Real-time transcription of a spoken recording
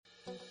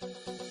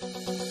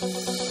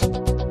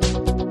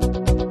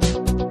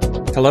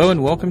Hello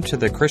and welcome to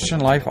the Christian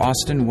Life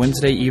Austin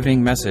Wednesday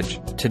evening message.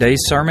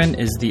 Today's sermon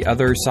is The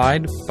Other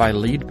Side by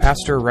lead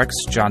pastor Rex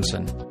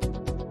Johnson.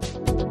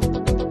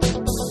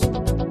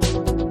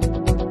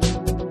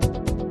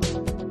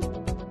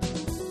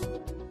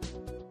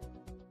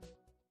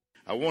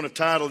 I want to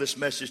title this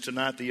message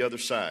tonight, The Other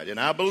Side. And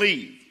I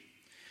believe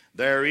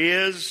there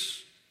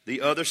is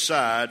the other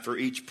side for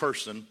each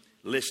person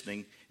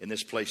listening in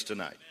this place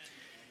tonight.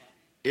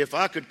 If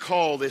I could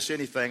call this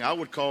anything, I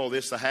would call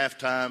this the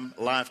halftime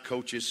life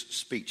coach's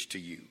speech to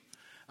you.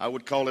 I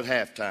would call it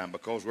halftime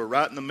because we're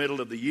right in the middle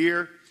of the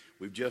year.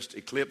 We've just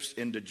eclipsed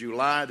into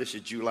July. This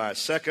is July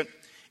 2nd.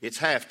 It's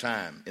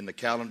halftime in the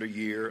calendar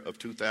year of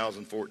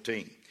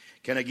 2014.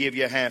 Can I give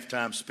you a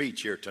halftime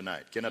speech here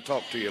tonight? Can I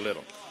talk to you a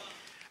little?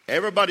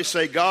 Everybody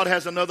say, God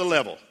has another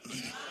level.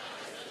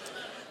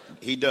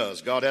 He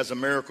does. God has a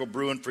miracle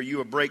brewing for you,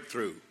 a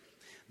breakthrough.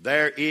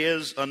 There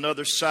is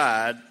another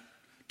side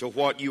to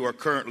what you are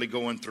currently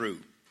going through.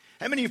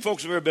 How many of you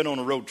folks have ever been on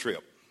a road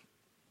trip?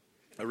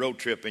 A road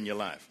trip in your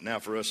life. Now,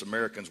 for us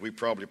Americans, we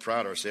probably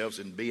pride ourselves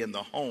in being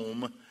the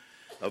home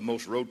of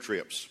most road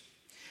trips.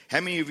 How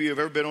many of you have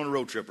ever been on a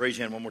road trip? Raise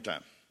your hand one more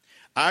time.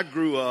 I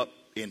grew up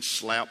in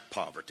slap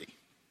poverty.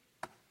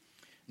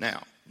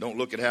 Now, don't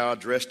look at how I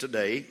dress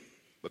today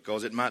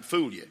because it might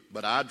fool you.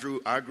 But I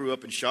grew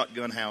up in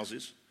shotgun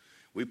houses.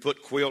 We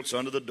put quilts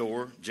under the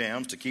door,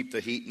 jams to keep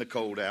the heat and the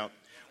cold out.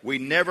 We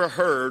never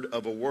heard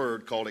of a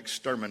word called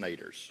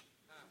exterminators.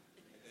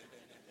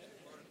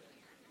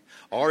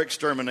 Our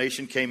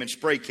extermination came in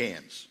spray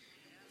cans.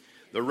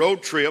 The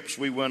road trips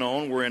we went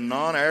on were in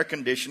non-air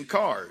conditioned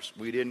cars.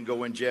 We didn't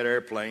go in jet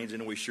airplanes,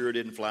 and we sure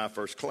didn't fly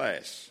first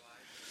class.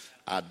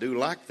 I do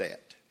like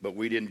that, but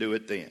we didn't do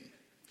it then.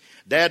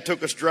 Dad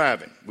took us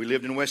driving. We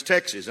lived in West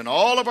Texas, and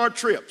all of our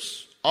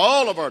trips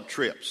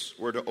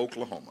were to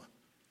Oklahoma,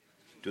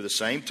 to the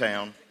same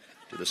town,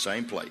 to the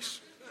same place.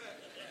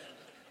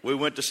 We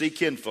went to see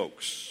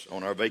kinfolks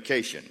on our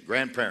vacation,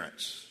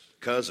 grandparents,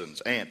 cousins,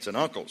 aunts, and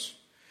uncles.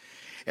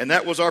 And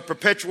that was our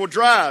perpetual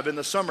drive in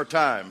the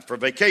summertime for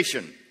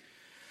vacation.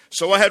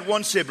 So I had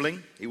one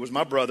sibling. He was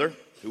my brother,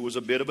 who was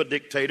a bit of a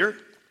dictator,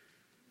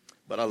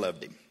 but I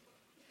loved him.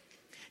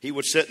 He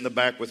would sit in the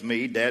back with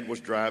me. Dad was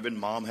driving.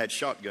 Mom had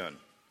shotgun.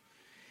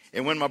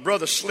 And when my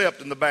brother slept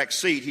in the back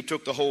seat, he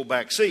took the whole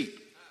back seat.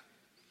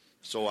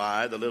 So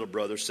I, the little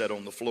brother, sat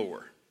on the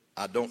floor.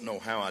 I don't know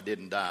how I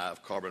didn't die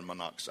of carbon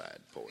monoxide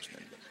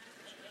poisoning.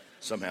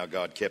 Somehow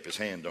God kept his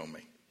hand on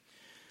me.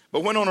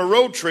 But when on a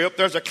road trip,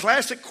 there's a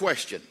classic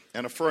question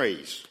and a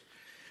phrase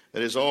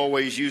that is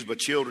always used by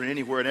children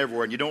anywhere and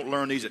everywhere. And you don't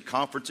learn these at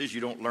conferences. You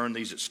don't learn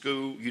these at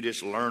school. You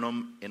just learn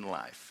them in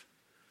life.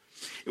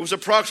 It was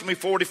approximately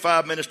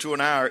 45 minutes to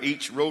an hour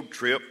each road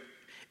trip.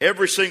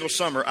 Every single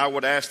summer, I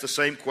would ask the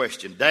same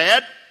question.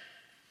 Dad?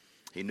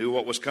 He knew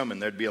what was coming.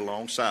 There'd be a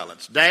long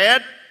silence.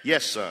 Dad?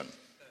 Yes, son.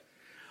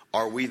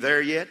 Are we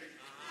there yet?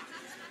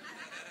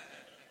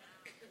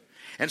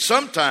 And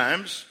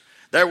sometimes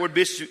there would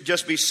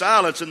just be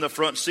silence in the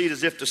front seat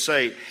as if to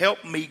say,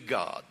 help me,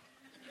 God.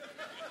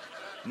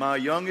 My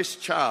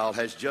youngest child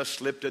has just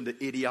slipped into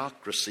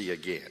idiocracy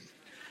again.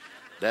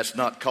 That's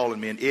not calling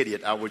me an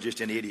idiot. I was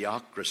just in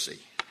idiocracy.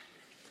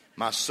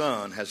 My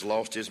son has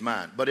lost his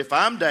mind. But if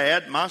I'm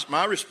Dad,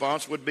 my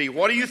response would be,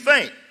 what do you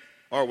think?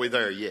 Are we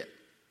there yet?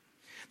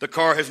 The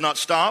car has not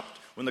stopped.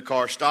 When the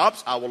car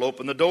stops, I will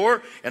open the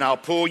door and I'll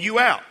pull you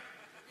out.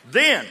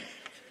 Then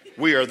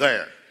we are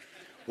there.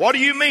 What do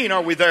you mean,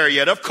 are we there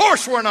yet? Of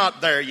course we're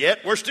not there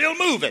yet. We're still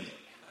moving.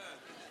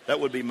 That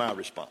would be my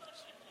response.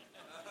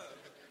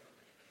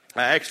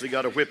 I actually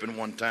got a whipping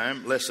one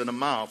time less than a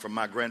mile from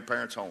my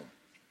grandparents' home.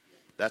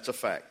 That's a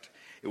fact.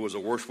 It was the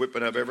worst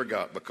whipping I've ever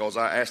got because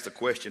I asked the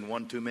question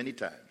one too many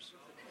times.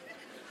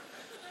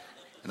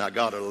 And I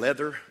got a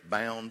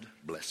leather-bound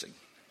blessing.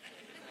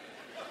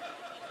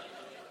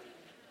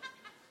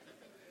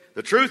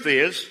 The truth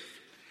is,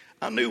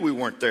 I knew we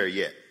weren't there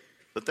yet,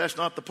 but that's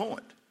not the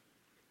point.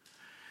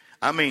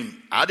 I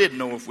mean, I didn't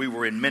know if we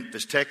were in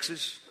Memphis,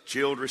 Texas,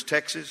 Childress,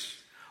 Texas,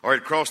 or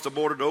had crossed the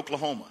border to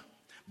Oklahoma.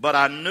 But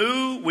I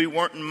knew we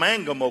weren't in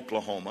Mangum,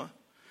 Oklahoma,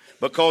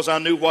 because I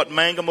knew what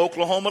Mangum,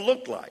 Oklahoma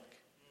looked like.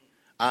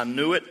 I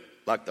knew it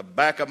like the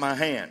back of my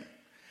hand.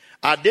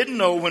 I didn't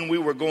know when we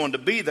were going to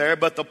be there,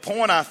 but the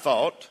point I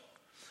thought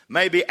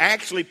maybe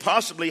actually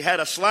possibly had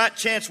a slight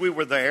chance we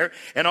were there.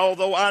 And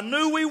although I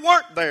knew we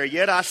weren't there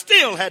yet, I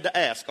still had to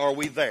ask, are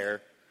we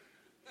there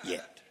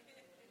yet?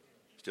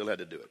 Still had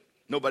to do it.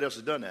 Nobody else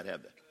has done that,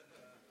 have they?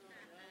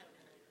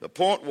 The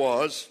point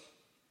was,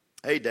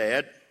 hey,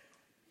 Dad,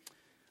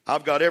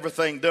 I've got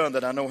everything done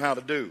that I know how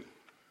to do.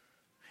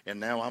 And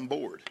now I'm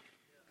bored.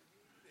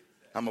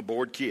 I'm a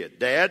bored kid.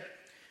 Dad,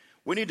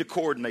 we need to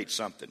coordinate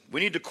something.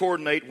 We need to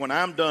coordinate when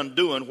I'm done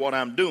doing what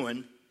I'm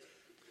doing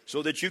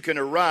so that you can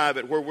arrive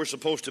at where we're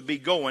supposed to be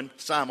going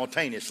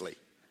simultaneously.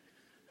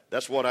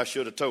 That's what I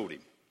should have told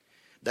him.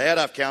 Dad,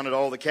 I've counted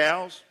all the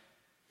cows.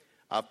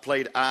 I've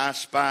played I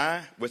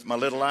Spy with my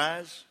little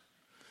eyes.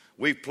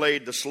 We've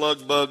played the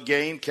slug bug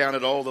game,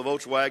 counted all the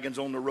Volkswagens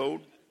on the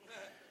road.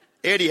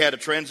 Eddie had a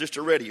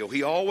transistor radio.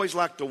 He always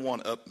liked to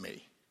one-up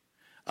me.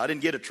 I didn't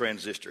get a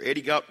transistor.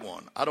 Eddie got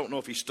one. I don't know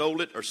if he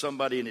stole it or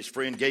somebody and his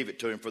friend gave it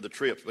to him for the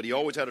trips, but he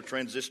always had a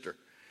transistor.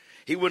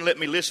 He wouldn't let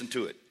me listen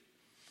to it.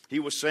 He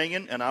was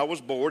singing, and I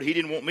was bored. He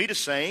didn't want me to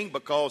sing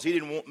because he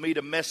didn't want me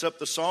to mess up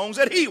the songs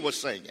that he was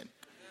singing.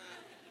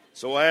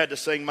 So I had to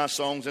sing my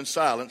songs in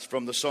silence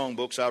from the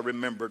songbooks I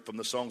remembered, from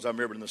the songs I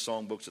remembered in the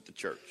songbooks at the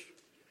church.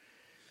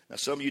 Now,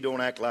 some of you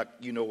don't act like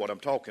you know what I'm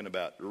talking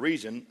about. The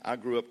reason I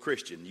grew up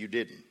Christian, you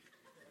didn't.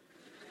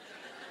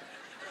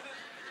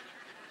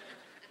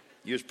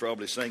 You was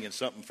probably singing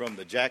something from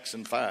the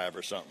Jackson 5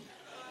 or something.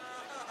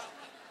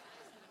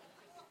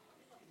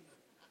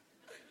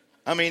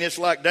 I mean, it's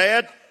like,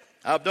 Dad,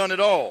 I've done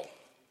it all.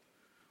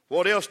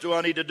 What else do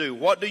I need to do?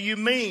 What do you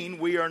mean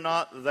we are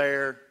not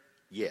there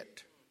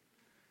yet?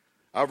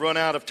 I've run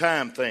out of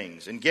time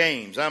things and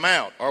games. I'm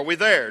out. Are we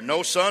there?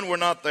 No, son, we're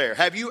not there.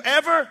 Have you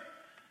ever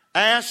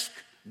asked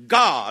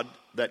God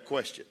that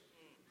question?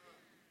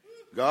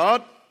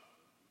 God?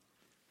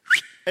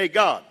 Hey,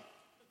 God,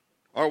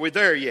 are we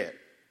there yet?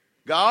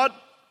 God?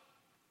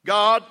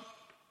 God?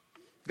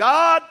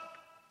 God?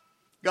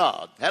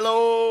 God.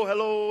 Hello,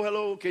 hello,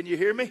 hello. Can you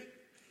hear me?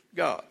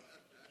 God.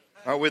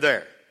 Are we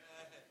there?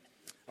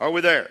 Are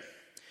we there?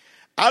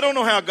 I don't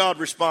know how God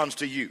responds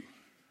to you.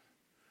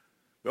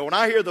 But when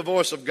I hear the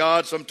voice of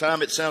God,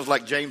 sometimes it sounds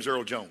like James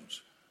Earl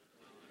Jones.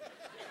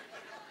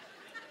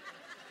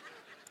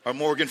 Or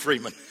Morgan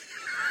Freeman.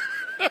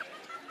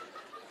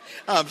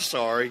 I'm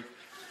sorry.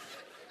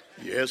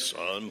 Yes,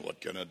 son, what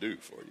can I do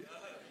for you?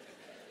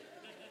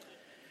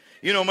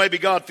 You know, maybe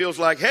God feels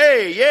like,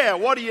 hey, yeah,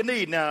 what do you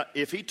need? Now,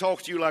 if he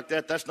talks to you like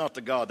that, that's not the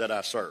God that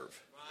I serve.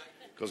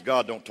 Because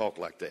God don't talk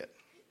like that.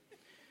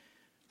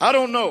 I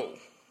don't know.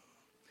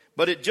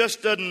 But it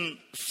just doesn't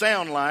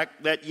sound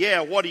like that,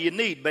 yeah, what do you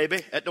need,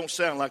 baby? That don't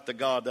sound like the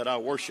God that I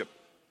worship.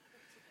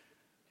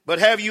 But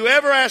have you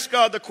ever asked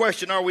God the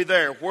question, are we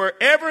there?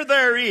 Wherever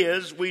there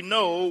is, we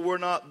know we're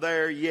not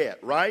there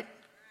yet, right?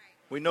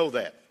 We know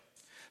that.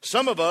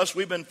 Some of us,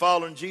 we've been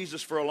following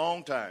Jesus for a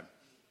long time.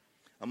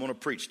 I'm going to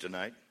preach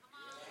tonight.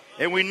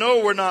 And we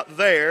know we're not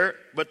there,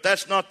 but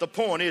that's not the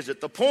point, is it?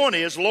 The point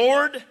is,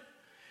 Lord,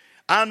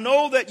 I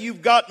know that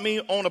you've got me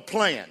on a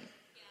plan.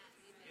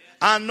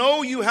 I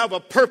know you have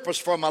a purpose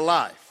for my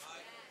life.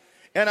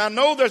 And I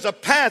know there's a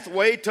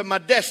pathway to my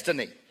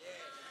destiny.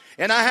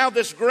 And I have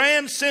this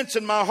grand sense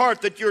in my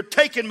heart that you're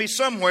taking me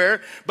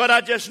somewhere, but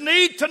I just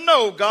need to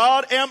know,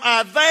 God, am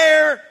I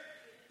there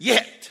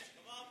yet?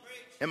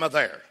 Am I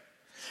there?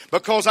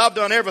 Because I've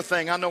done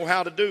everything I know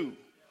how to do.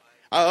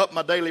 I upped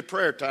my daily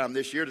prayer time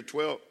this year to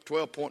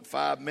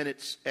 12.5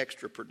 minutes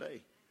extra per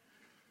day.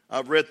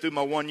 I've read through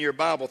my one-year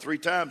Bible 3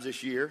 times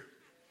this year.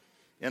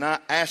 And I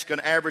ask an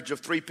average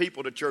of 3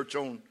 people to church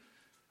on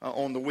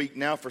the week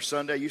now for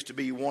Sunday. It used to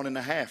be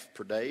 1.5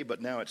 per day,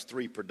 but now it's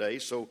 3 per day.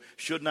 So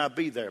shouldn't I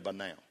be there by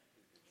now?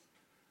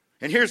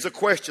 And here's the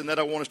question that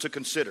I want us to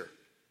consider.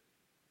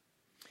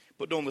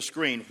 Put it on the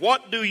screen.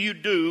 What do you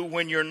do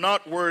when you're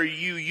not where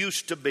you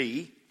used to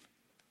be,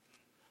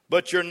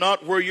 but you're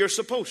not where you're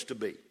supposed to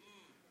be?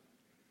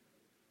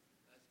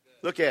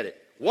 Look at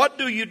it. What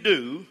do you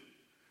do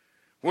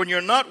when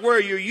you're not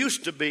where you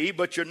used to be,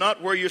 but you're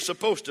not where you're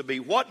supposed to be?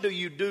 What do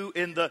you do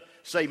in the,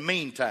 say,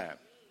 meantime?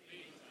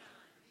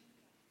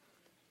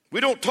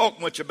 We don't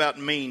talk much about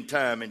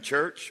meantime in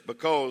church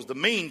because the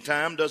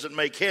meantime doesn't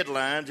make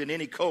headlines in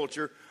any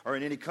culture or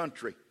in any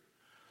country.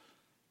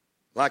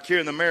 Like here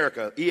in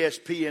America,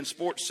 ESPN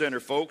Sports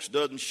Center, folks,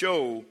 doesn't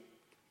show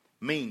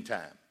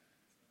meantime.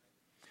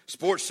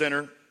 Sports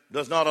Center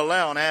does not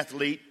allow an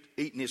athlete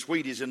eating his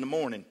Wheaties in the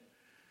morning.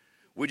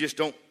 We just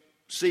don't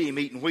see him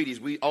eating Wheaties.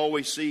 We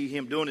always see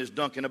him doing his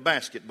dunking a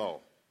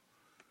basketball.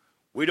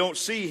 We don't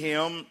see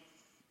him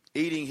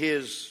eating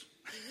his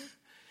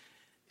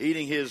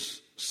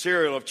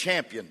cereal of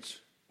champions.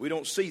 We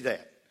don't see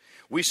that.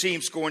 We see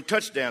him scoring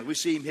touchdowns. We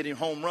see him hitting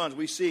home runs.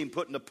 We see him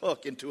putting a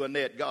puck into a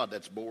net. God,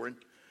 that's boring.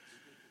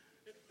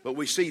 But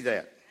we see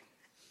that.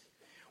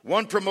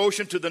 One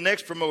promotion to the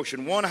next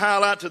promotion. One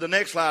highlight to the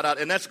next highlight.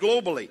 And that's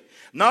globally.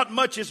 Not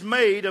much is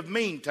made of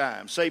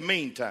meantime. Say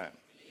meantime.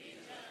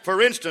 For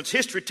instance,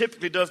 history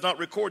typically does not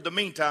record the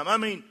meantime. I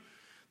mean,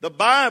 the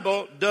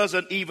Bible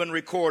doesn't even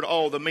record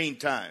all the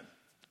meantime.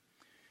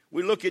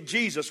 We look at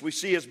Jesus, we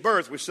see his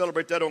birth, we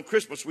celebrate that on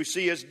Christmas, we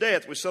see his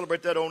death, we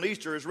celebrate that on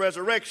Easter, his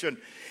resurrection.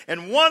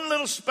 And one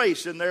little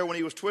space in there when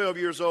he was 12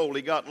 years old,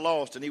 he got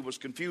lost and he was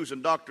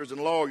confusing doctors and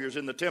lawyers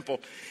in the temple,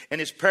 and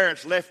his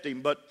parents left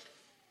him. But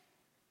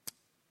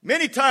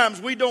many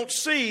times we don't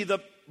see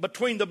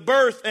between the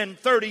birth and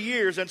 30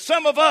 years, and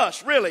some of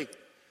us really,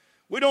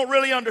 we don't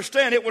really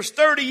understand. It was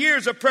 30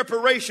 years of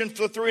preparation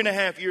for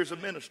 3.5 years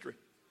of ministry.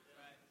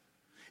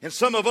 And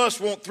some of us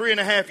want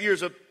 3.5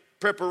 years of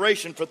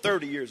preparation for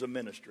 30 years of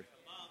ministry.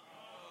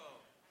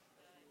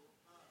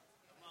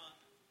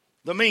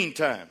 The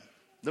meantime,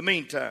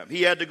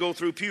 he had to go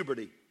through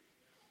puberty.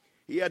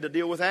 He had to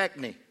deal with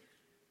acne.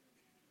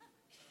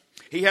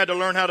 He had to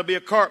learn how to be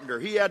a carpenter.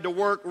 He had to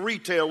work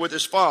retail with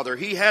his father.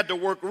 He had to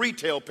work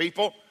retail,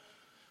 people.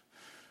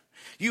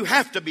 You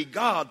have to be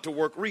God to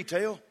work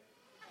retail.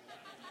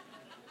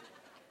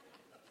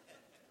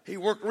 He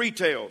worked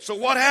retail. So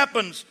what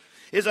happens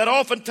is that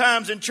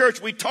oftentimes in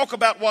church we talk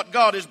about what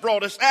God has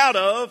brought us out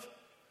of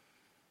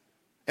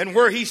and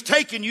where He's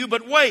taken you,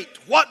 but wait,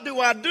 what do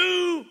I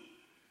do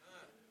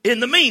in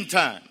the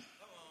meantime?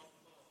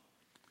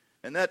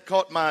 And that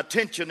caught my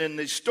attention in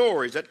these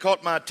stories. That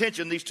caught my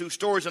attention, these two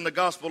stories in the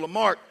Gospel of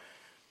Mark.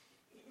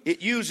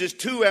 It uses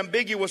two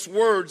ambiguous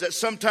words that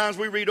sometimes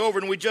we read over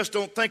and we just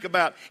don't think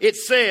about. It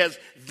says,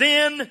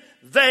 then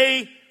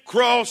they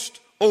crossed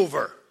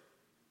over.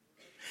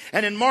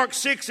 And in Mark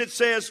 6 it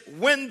says,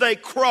 when they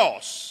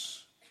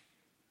cross.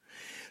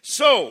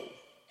 So,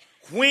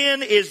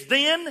 when is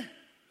then?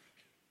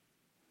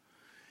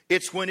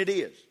 It's when it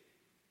is.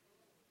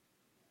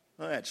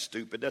 Oh, that's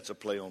stupid. That's a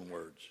play on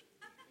words.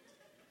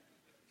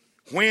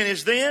 When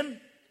is then?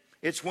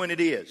 It's when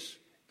it is.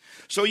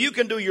 So you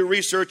can do your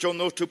research on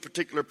those two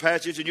particular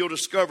passages and you'll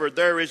discover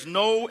there is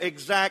no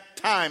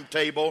exact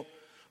timetable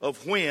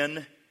of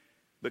when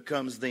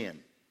becomes then.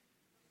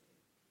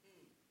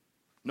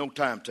 No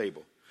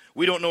timetable.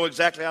 We don't know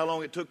exactly how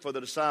long it took for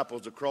the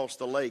disciples to cross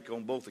the lake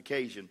on both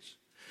occasions.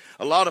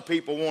 A lot of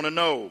people want to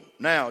know.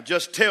 Now,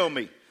 just tell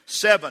me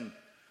 7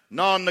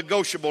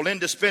 non-negotiable,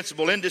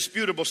 indispensable,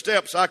 indisputable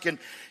steps I can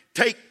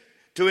take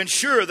to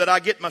ensure that I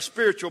get my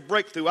spiritual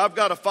breakthrough. I've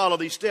got to follow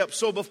these steps.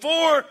 So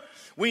before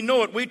we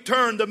know it, we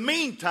turn the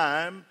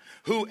meantime,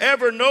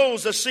 whoever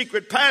knows the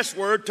secret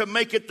password to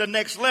make it the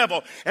next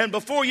level. And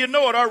before you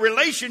know it, our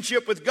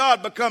relationship with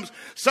God becomes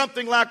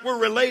something like we're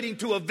relating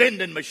to a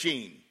vending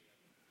machine.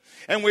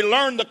 And we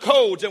learn the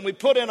codes and we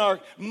put in our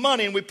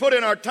money and we put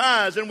in our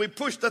tithes and we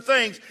push the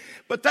things.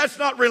 But that's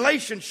not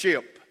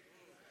relationship.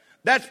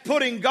 That's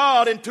putting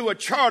God into a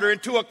charter,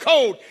 into a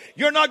code.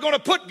 You're not going to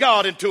put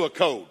God into a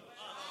code.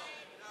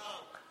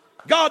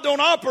 God don't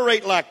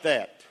operate like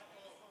that.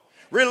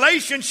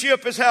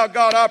 Relationship is how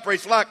God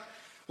operates. Like,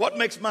 what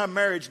makes my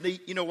marriage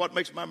neat? You know what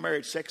makes my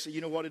marriage sexy?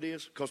 You know what it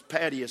is? Because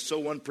Patty is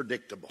so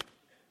unpredictable.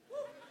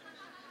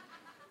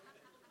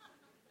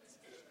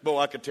 Boy,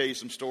 I could tell you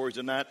some stories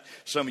in that.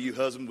 Some of you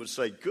husbands would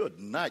say, good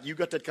night. You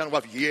got that kind of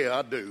wife? Yeah,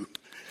 I do.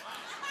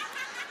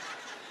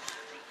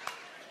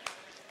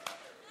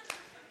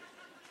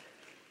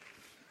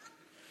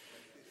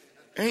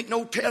 Ain't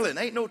no telling.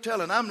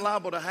 I'm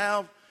liable to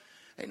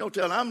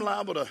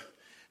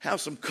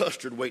have some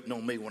custard waiting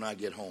on me when I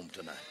get home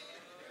tonight.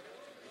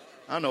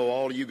 I know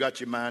all of you got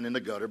your mind in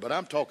the gutter, but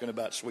I'm talking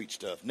about sweet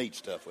stuff, neat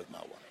stuff with my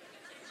wife.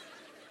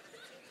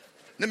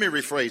 Let me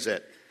rephrase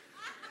that.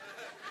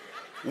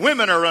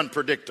 Women are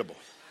unpredictable.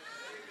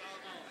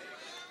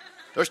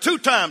 There's 2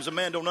 times a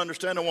man don't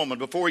understand a woman: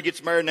 before he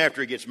gets married and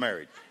after he gets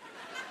married.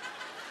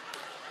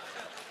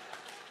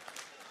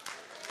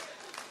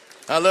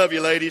 I love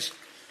you, ladies.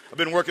 I've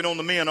been working on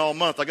the men all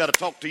month. I got to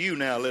talk to you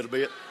now a little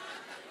bit.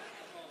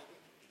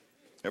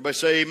 Everybody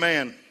say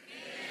amen. Amen.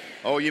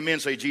 All you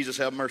men say, Jesus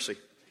have mercy.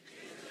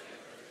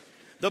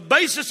 The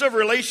basis of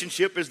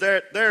relationship is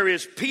that there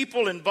is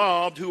people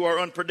involved who are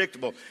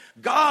unpredictable.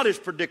 God is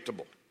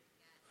predictable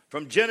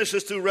from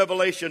Genesis through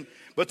Revelation,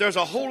 but there's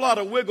a whole lot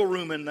of wiggle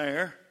room in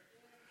there,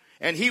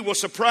 and He will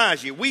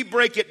surprise you. We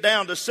break it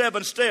down to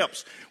 7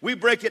 steps. We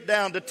break it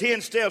down to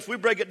 10 steps. We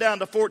break it down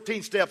to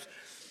 14 steps.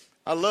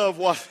 I love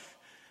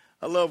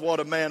what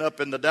a man up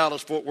in the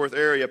Dallas-Fort Worth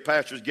area,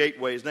 Pastor's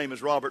Gateway, his name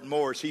is Robert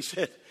Morris. He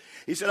said,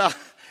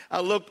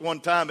 I looked one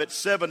time at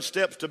 7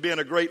 steps to being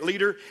a great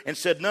leader and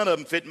said none of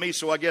them fit me,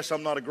 so I guess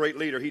I'm not a great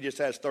leader. He just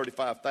has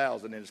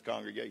 35,000 in his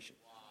congregation.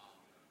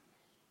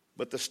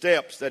 But the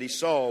steps that he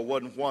saw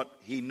wasn't what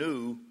he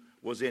knew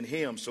was in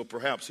him, so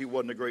perhaps he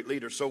wasn't a great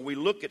leader. So we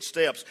look at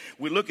steps,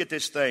 we look at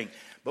this thing,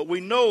 but we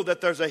know that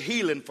there's a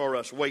healing for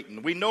us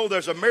waiting. We know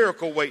there's a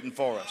miracle waiting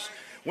for us.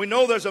 We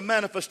know there's a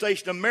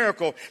manifestation of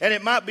miracle, and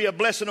it might be a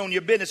blessing on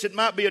your business. It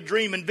might be a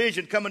dream and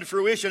vision coming to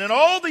fruition. And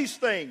all these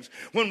things,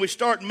 when we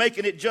start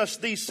making it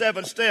just these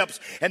 7 steps,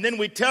 and then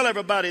we tell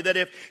everybody that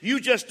if you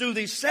just do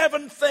these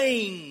 7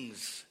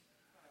 things,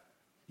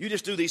 you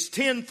just do these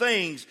 10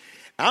 things,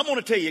 I'm going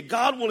to tell you,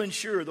 God will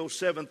ensure those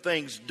 7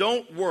 things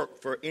don't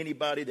work for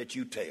anybody that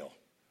you tell.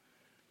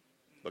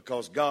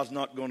 Because God's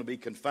not going to be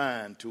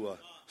confined to a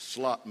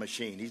slot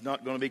machine. He's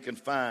not going to be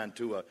confined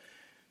to a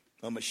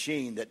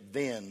machine that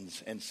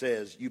vends and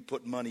says, you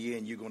put money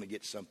in, you're going to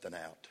get something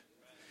out.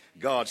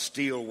 God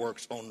still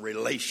works on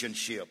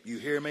relationship. You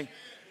hear me?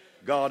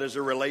 God is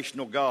a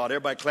relational God.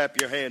 Everybody clap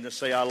your hands and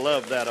say, I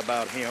love that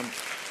about Him.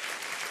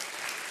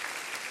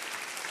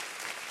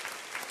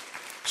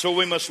 So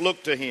we must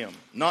look to Him,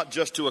 not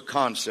just to a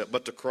concept,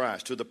 but to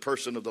Christ, to the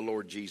person of the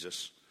Lord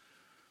Jesus.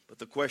 But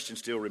the question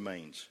still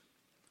remains,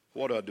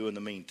 what do I do in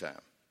the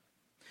meantime?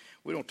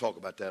 We don't talk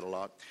about that a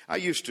lot. I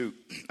used to,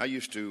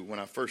 when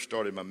I first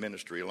started my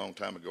ministry a long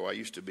time ago, I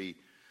used to be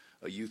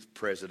a youth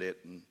president,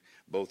 and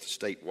both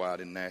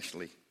statewide and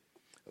nationally,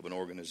 of an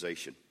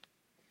organization.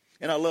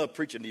 And I love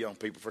preaching to young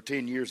people. For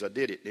 10 years I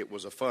did it. It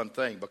was a fun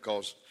thing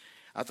because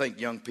I think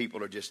young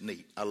people are just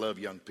neat. I love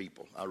young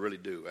people. I really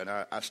do. And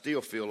I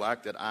still feel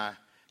like that I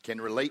can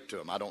relate to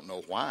them. I don't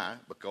know why,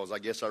 because I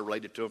guess I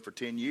related to them for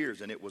 10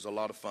 years, and it was a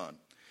lot of fun.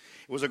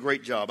 It was a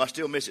great job. I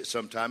still miss it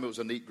sometime. It was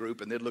a neat group,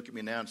 and they'd look at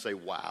me now and say,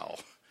 wow,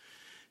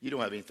 you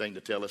don't have anything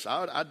to tell us.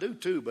 I do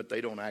too, but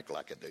they don't act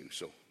like I do.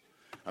 So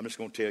I'm just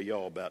going to tell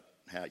y'all about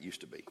how it used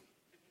to be.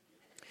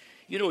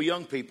 You know,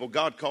 young people,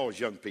 God calls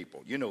young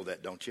people. You know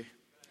that, don't you?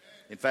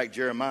 In fact,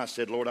 Jeremiah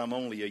said, Lord, I'm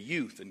only a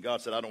youth. And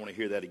God said, I don't want to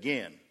hear that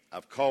again.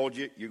 I've called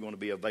you. You're going to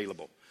be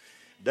available.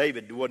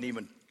 David wouldn't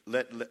even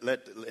let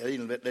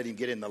him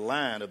get in the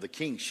line of the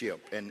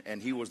kingship.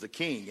 And he was the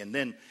king. And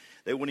then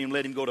they wouldn't even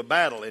let him go to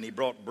battle. And he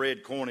brought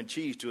bread, corn, and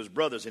cheese to his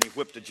brothers. And he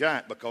whipped a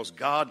giant, because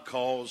God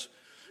calls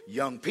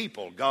young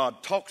people.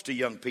 God talks to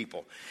young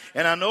people.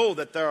 And I know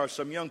that there are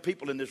some young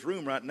people in this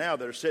room right now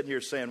that are sitting here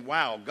saying,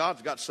 wow,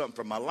 God's got something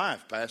for my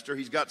life, Pastor.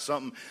 He's got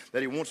something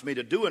that he wants me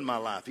to do in my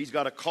life. He's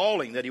got a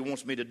calling that he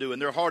wants me to do.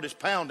 And their heart is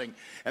pounding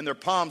and their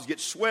palms get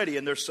sweaty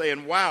and they're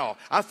saying, wow,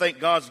 I think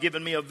God's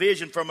given me a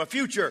vision for my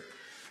future.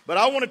 But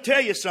I want to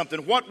tell you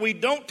something. What we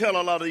don't tell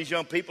a lot of these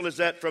young people is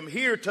that from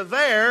here to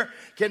there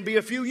can be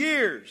a few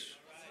years.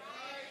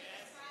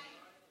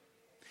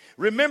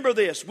 Remember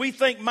this, we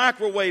think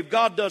microwave,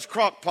 God does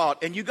crock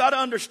pot, and you got to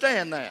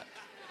understand that.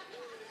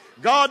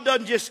 God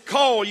doesn't just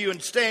call you and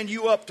stand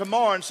you up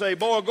tomorrow and say,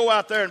 boy, go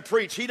out there and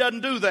preach. He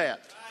doesn't do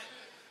that.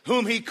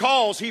 Whom he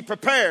calls, he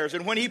prepares.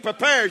 And when he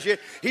prepares you,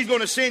 he's going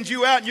to send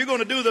you out and you're going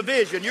to do the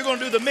vision. You're going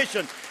to do the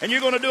mission and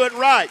you're going to do it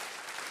right.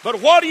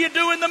 But what do you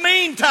do in the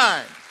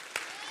meantime?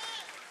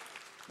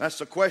 That's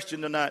the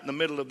question tonight in the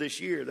middle of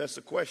this year. That's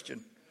the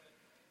question.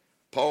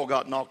 Paul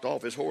got knocked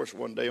off his horse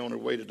one day on their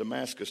way to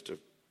Damascus to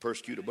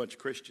persecute a bunch of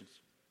Christians.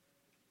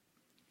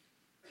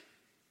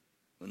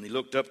 When he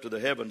looked up to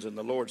the heavens and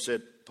the Lord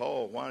said,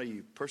 Paul, why do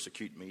you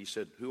persecute me? He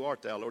said, who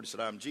art thou, Lord? He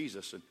said, I'm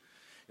Jesus. And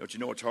don't you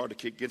know it's hard to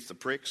kick against the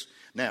pricks?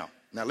 Now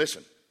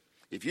listen,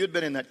 if you had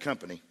been in that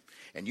company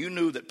and you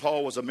knew that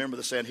Paul was a member of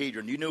the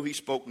Sanhedrin, you knew he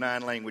spoke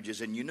 9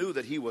 languages, and you knew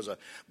that he was a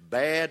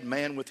bad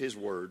man with his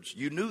words,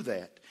 you knew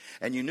that,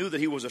 and you knew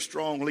that he was a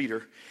strong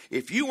leader,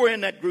 if you were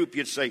in that group,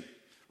 you'd say,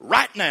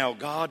 right now,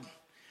 God,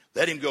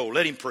 let him go,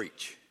 let him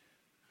preach.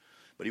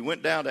 But he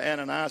went down to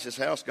Ananias'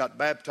 house, got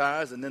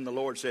baptized, and then the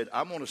Lord said,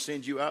 I'm going to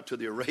send you out to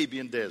the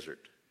Arabian desert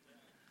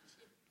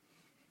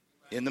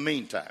in the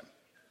meantime.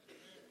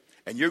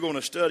 And you're going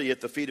to study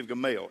at the feet of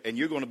Gamaliel. And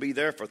you're going to be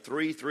there for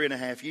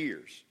 3.5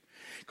 years.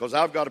 Because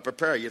I've got to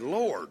prepare you.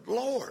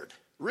 Lord,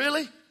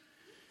 really?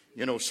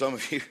 You know, some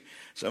of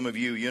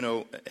you, you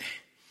know,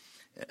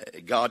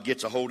 God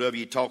gets a hold of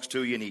you, he talks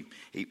to you, and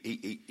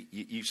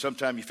you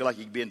sometimes you feel like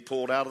you're being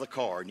pulled out of the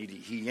car, and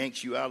he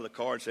yanks you out of the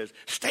car and says,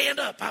 stand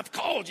up, I've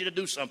called you to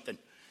do something.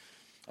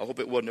 I hope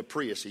it wasn't a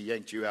Prius he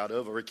yanked you out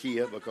of, or a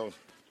Kia, because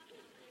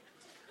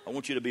I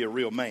want you to be a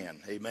real man.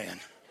 Amen.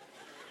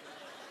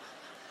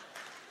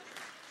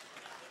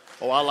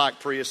 Oh, I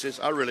like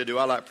Priuses. I really do.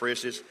 I like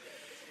Priuses.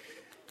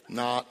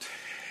 I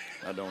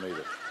don't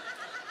either.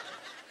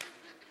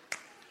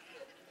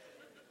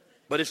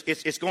 But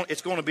it's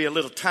going to be a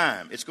little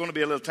time. It's going to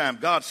be a little time.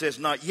 God says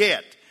not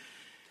yet.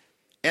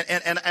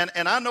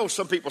 And I know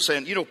some people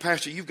saying, you know,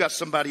 Pastor, you've got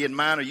somebody in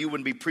mind, or you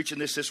wouldn't be preaching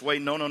this way.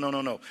 No.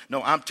 No,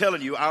 I'm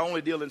telling you, I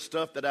only deal in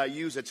stuff that I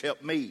use that's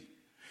helped me.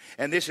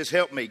 And this has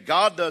helped me.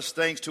 God does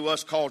things to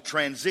us called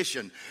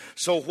transition.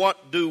 So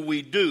what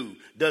do?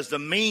 Does the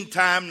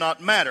meantime not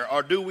matter?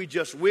 Or do we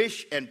just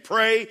wish and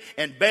pray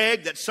and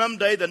beg that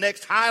someday the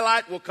next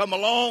highlight will come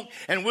along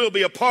and we'll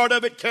be a part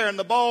of it, carrying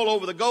the ball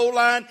over the goal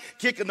line,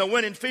 kicking the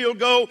winning field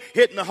goal,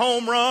 hitting the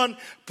home run,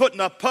 putting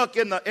a puck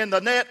in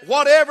the net,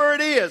 whatever it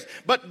is.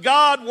 But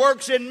God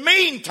works in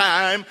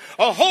meantime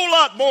a whole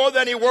lot more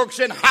than he works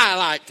in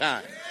highlight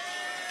time.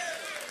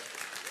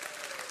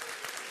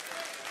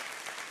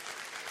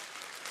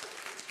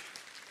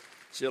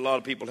 See, a lot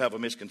of people have a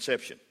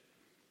misconception.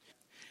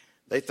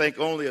 They think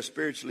only a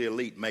spiritually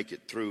elite make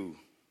it through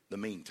the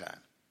meantime.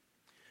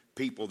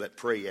 People that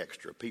pray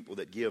extra, people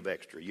that give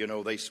extra. You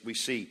know, we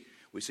see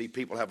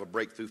people have a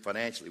breakthrough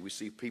financially. We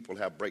see people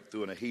have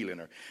breakthrough in a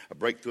healing, or a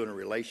breakthrough in a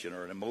relation,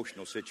 or an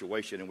emotional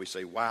situation, and we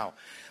say, wow,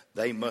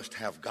 they must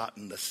have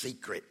gotten the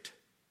secret.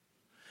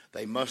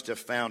 They must have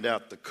found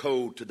out the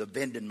code to the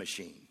vending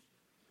machine.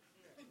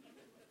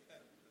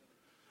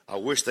 I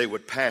wish they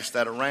would pass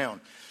that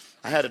around.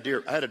 I had a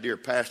dear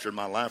pastor in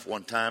my life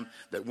one time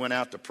that went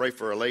out to pray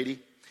for a lady,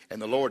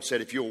 and the Lord said,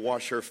 if you'll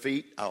wash her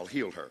feet, I'll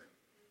heal her.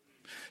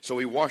 So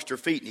he washed her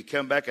feet, and he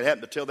come back and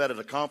happened to tell that at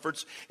a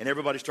conference, and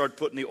everybody started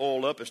putting the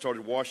oil up and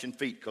started washing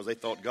feet because they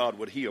thought God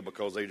would heal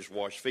because they just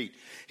washed feet.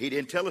 He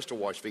didn't tell us to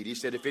wash feet. He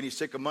said, if any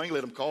sick among you,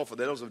 let them call for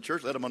the elders of the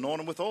church, let them anoint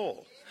them with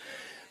oil.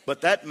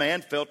 But that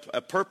man felt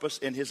a purpose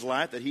in his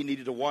life that he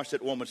needed to wash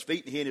that woman's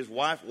feet, and he and his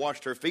wife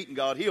washed her feet, and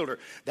God healed her.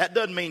 That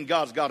doesn't mean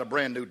God's got a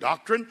brand new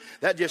doctrine.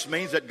 That just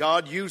means that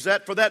God used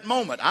that for that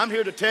moment. I'm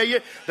here to tell you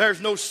there's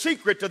no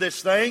secret to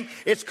this thing.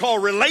 It's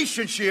called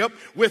relationship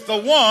with the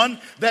one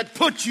that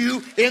put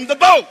you in the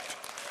boat.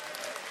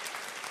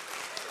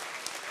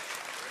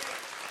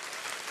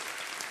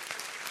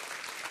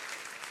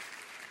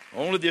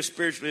 Only the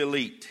spiritually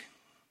elite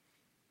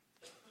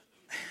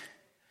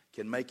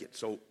can make it.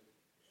 So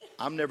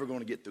I'm never going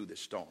to get through this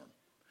storm.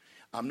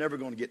 I'm never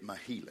going to get my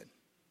healing.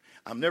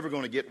 I'm never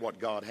going to get what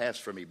God has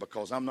for me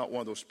because I'm not one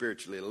of those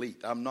spiritually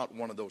elite. I'm not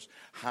one of those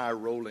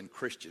high-rolling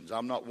Christians.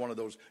 I'm not one of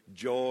those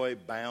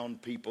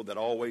joy-bound people that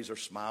always are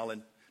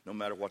smiling no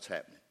matter what's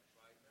happening.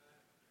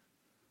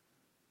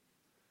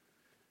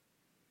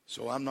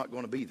 So I'm not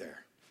going to be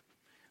there.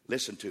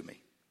 Listen to me.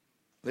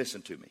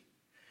 Listen to me.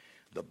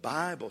 The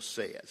Bible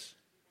says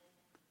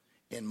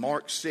in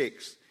Mark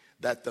 6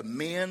 that the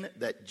men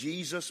that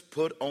Jesus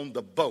put on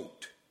the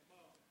boat,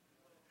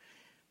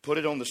 put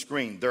it on the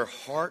screen, their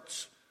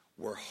hearts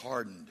were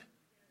hardened.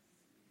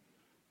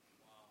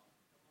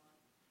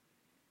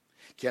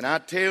 Can I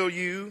tell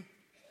you,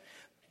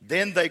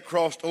 then they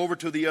crossed over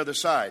to the other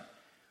side.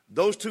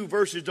 Those two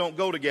verses don't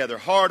go together.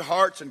 Hard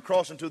hearts and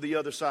crossing to the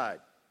other side.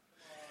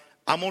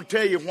 I'm going to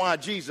tell you why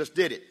Jesus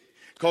did it.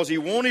 Because he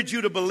wanted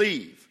you to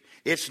believe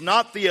it's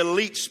not the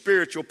elite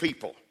spiritual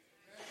people.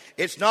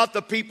 It's not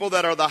the people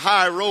that are the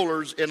high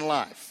rollers in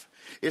life.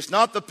 It's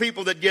not the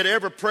people that get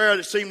every prayer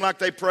that seems like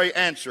they pray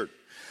answered.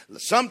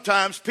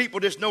 Sometimes people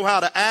just know how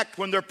to act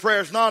when their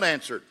prayer's not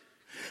answered.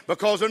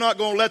 Because they're not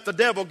going to let the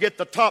devil get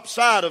the top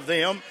side of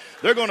them.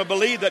 They're going to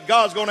believe that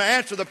God's going to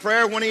answer the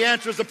prayer when he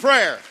answers the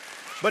prayer.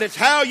 But it's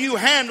how you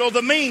handle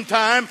the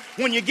meantime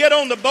when you get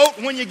on the boat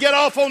and when you get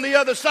off on the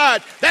other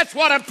side. That's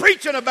what I'm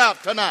preaching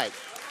about tonight.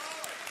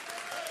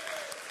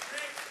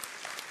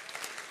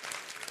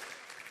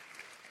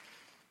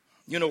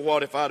 You know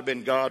what? If I'd have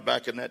been God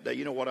back in that day,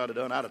 you know what I'd have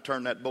done? I'd have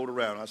turned that boat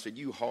around. I said,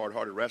 you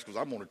hard-hearted rascals,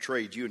 I'm going to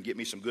trade you and get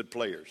me some good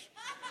players.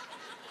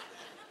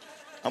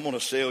 I'm going to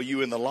sell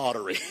you in the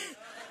lottery.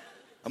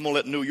 I'm going to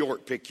let New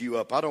York pick you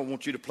up. I don't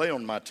want you to play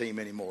on my team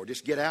anymore.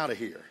 Just get out of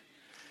here.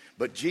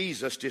 But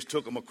Jesus just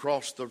took them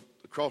across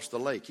the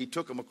lake. He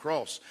took them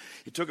across.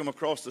 He took them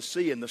across the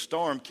sea, and the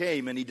storm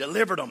came, and he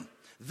delivered them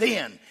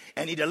then.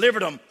 And he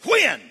delivered them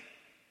when?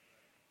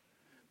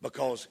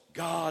 Because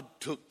God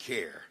took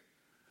care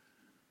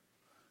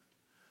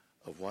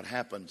of what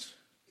happens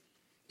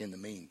in the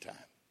meantime.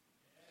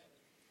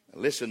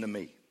 Now listen to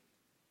me.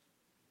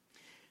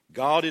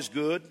 God is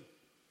good.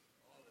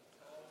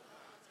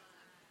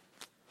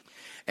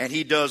 And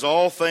he does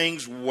all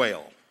things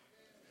well.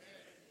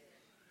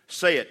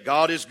 Say it.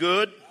 God is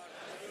good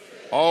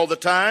all the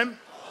time.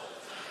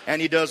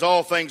 And he does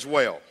all things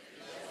well.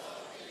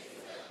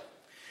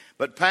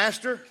 But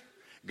Pastor,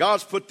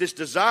 God's put this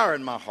desire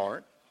in my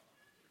heart.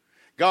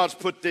 God's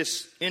put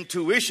this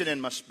intuition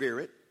in my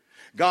spirit.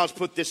 God's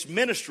put this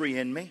ministry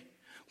in me.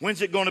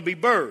 When's it going to be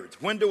birthed?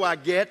 When do I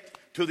get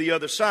to the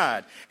other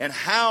side? And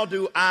how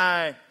do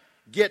I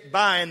get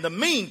by in the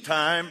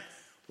meantime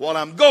while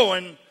I'm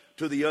going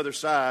to the other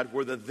side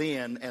where the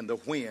then and the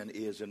when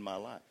is in my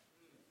life?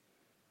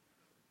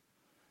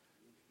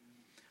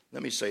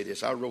 Let me say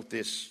this. I wrote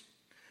this.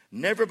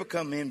 Never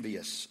become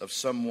envious of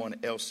someone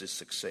else's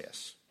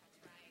success.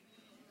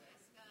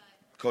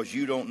 Because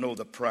you don't know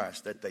the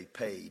price that they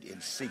paid in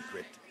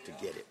secret to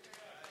get it.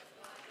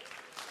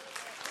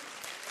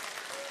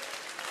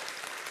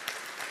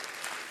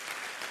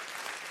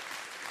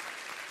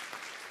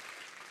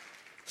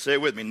 Say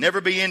it with me.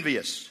 Never be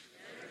envious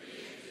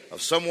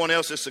of someone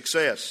else's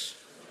success.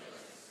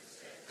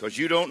 Because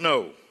you don't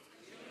know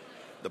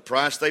the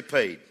price they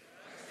paid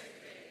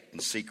in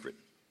secret.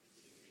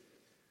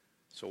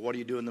 So what do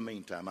you do in the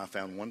meantime? I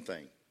found one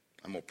thing.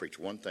 I'm going to preach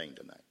one thing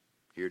tonight.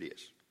 Here it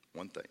is.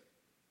 One thing.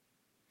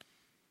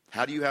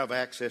 How do you have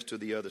access to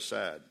the other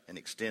side and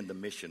extend the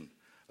mission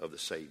of the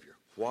Savior?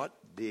 What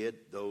did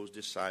those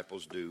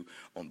disciples do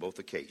on both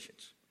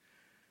occasions?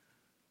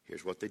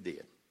 Here's what they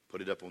did.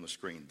 Put it up on the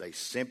screen. They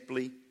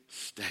simply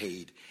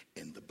stayed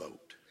in the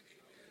boat.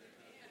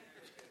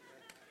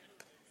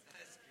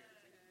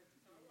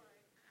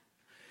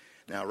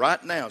 Now,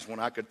 right now is when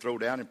I could throw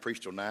down and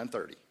preach till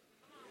 9:30.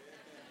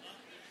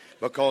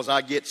 Because I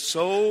get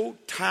so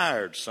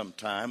tired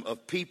sometime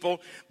of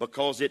people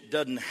because it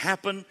doesn't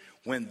happen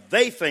when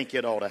they think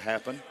it ought to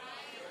happen.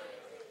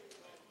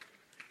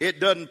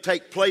 It doesn't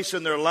take place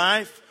in their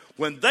life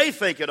when they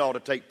think it ought to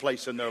take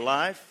place in their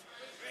life.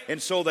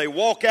 And so they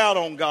walk out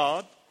on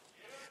God.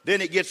 Then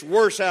it gets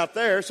worse out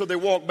there, so they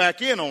walk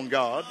back in on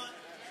God.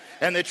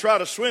 And they try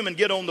to swim and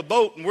get on the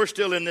boat, and we're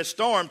still in this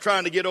storm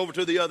trying to get over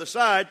to the other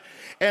side.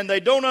 And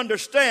they don't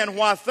understand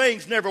why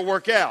things never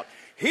work out.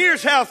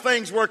 Here's how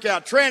things work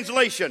out.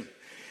 Translation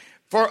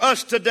for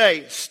us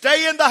today.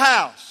 Stay in the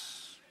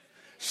house.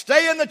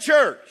 Stay in the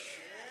church.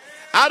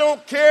 I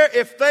don't care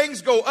if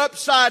things go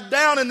upside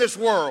down in this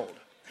world.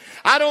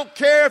 I don't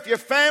care if your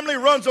family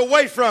runs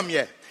away from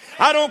you.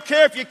 I don't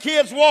care if your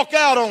kids walk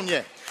out on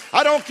you.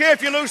 I don't care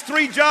if you lose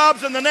 3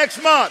 jobs in the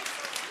next month.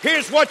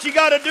 Here's what you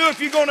got to do if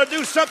you're going to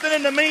do something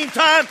in the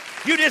meantime.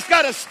 You just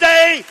got to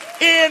stay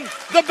in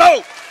the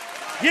boat.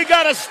 You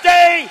got to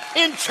stay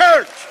in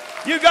church.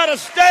 You got to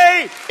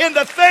stay in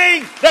the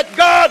thing that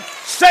God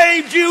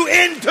saved you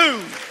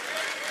into.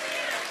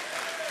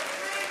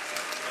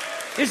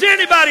 Is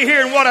anybody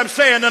hearing what I'm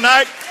saying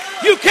tonight?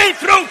 You can't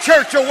throw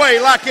church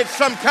away like it's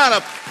some kind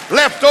of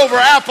leftover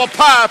apple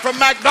pie from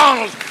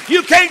McDonald's.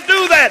 You can't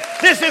do that.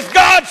 This is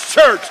God's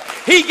church.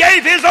 He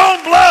gave His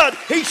own blood.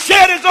 He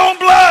shed His own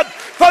blood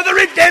for the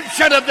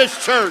redemption of this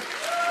church.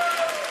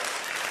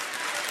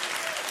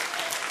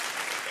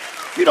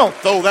 You don't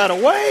throw that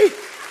away.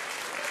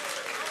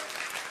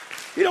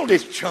 You don't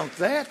just chunk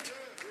that.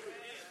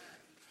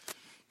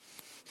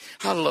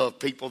 I love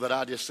people that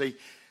I just see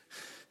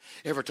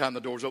every time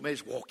the door's open, they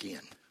just walk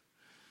in.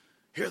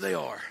 Here they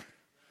are.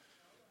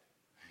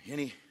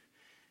 Any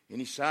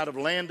side of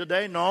land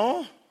today?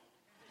 No.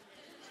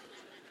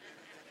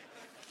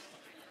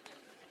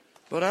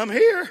 But I'm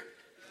here.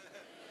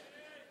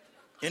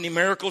 Any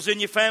miracles in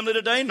your family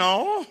today?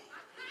 No.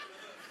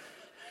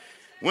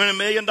 Win $1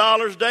 million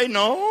today?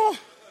 No.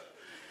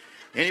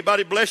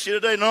 Anybody bless you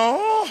today?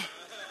 No.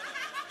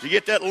 Did you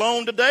get that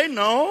loan today?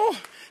 No.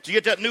 Did you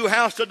get that new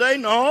house today?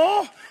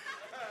 No.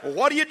 Well,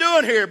 what are you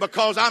doing here?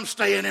 Because I'm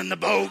staying in the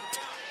boat.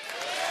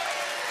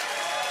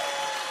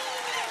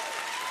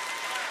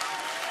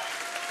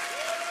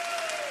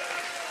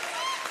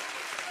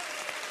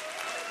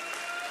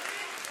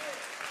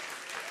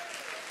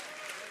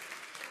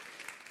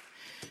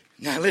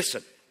 Now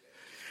listen.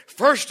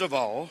 First of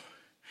all,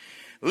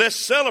 let's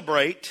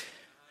celebrate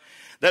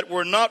that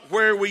we're not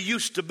where we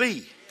used to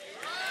be.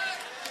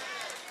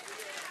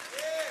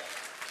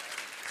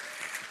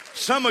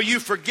 Some of you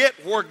forget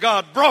where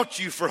God brought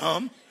you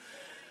from.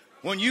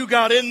 When you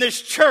got in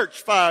this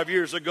church 5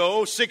 years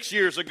ago, 6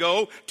 years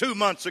ago, 2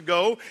 months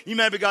ago, you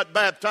maybe got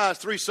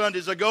baptized 3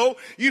 Sundays ago,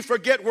 you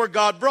forget where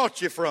God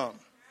brought you from.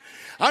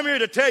 I'm here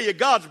to tell you,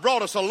 God's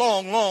brought us a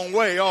long, long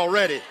way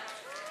already.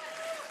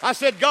 I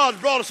said, God's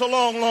brought us a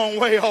long, long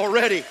way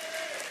already.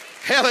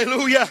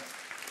 Hallelujah.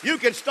 You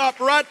can stop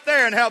right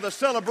there and have the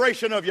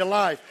celebration of your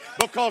life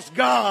because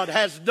God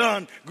has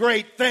done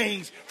great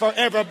things for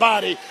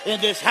everybody in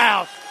this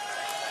house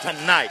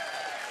tonight.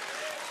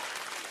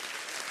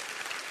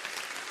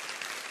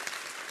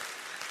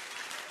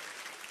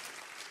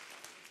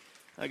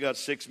 I got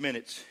 6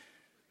 minutes.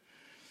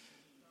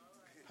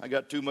 I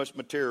got too much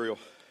material.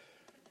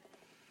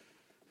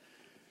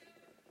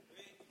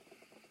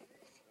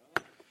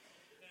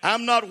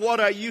 I'm not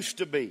what I used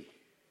to be.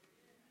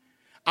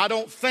 I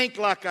don't think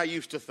like I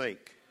used to think.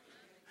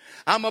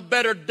 I'm a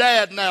better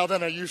dad now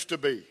than I used to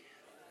be.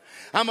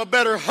 I'm a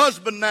better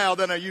husband now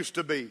than I used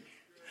to be.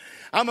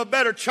 I'm a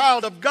better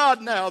child of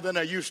God now than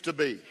I used to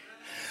be.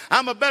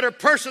 I'm a better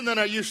person than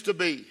I used to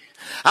be.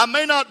 I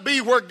may not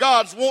be where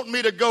God's wanting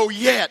me to go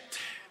yet,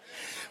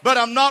 but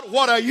I'm not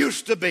what I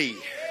used to be.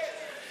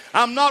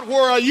 I'm not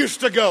where I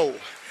used to go.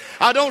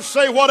 I don't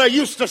say what I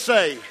used to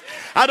say.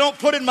 I don't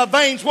put in my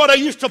veins what I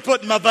used to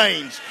put in my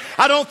veins.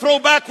 I don't throw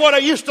back what I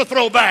used to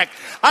throw back.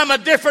 I'm a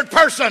different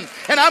person,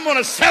 and I'm going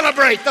to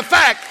celebrate the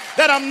fact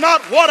that I'm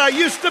not what I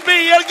used to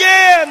be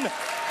again.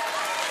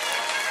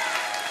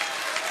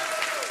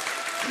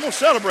 I'm going to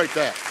celebrate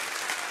that.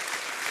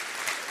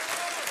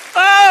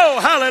 Oh,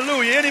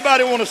 hallelujah.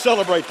 Anybody want to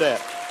celebrate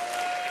that?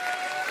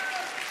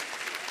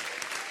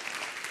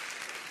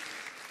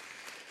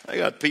 I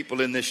got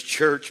people in this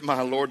church,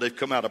 my Lord, they've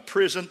come out of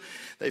prison.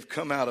 They've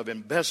come out of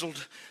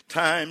embezzled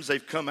times.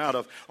 They've come out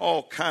of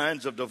all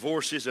kinds of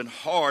divorces and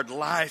hard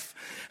life.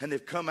 And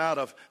they've come out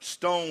of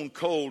stone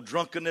cold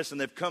drunkenness.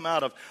 And they've come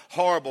out of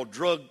horrible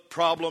drug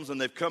problems. And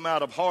they've come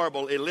out of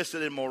horrible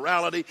illicit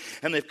immorality.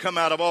 And they've come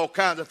out of all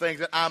kinds of things.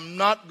 That I'm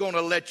not going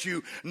to let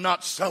you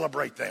not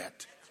celebrate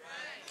that.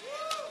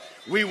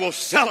 We will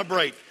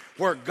celebrate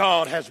where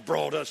God has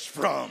brought us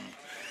from.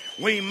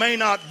 We may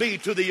not be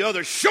to the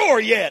other shore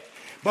yet.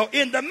 But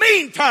in the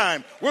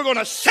meantime, we're going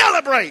to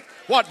celebrate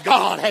what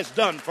God has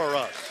done for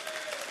us.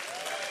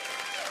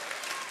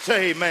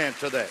 Say amen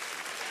to that.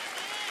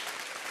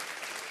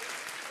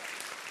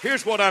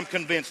 Here's what I'm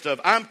convinced of.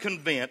 I'm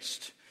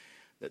convinced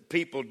that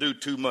people do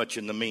too much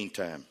in the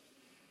meantime.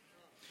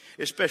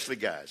 Especially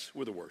guys.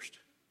 We're the worst.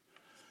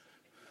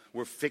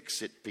 We're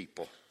fix-it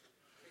people.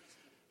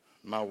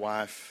 My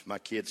wife, my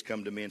kids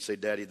come to me and say,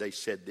 Daddy, they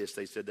said this,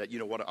 they said that. You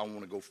know what? I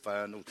want to go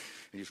find them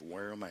and just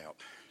wear them out.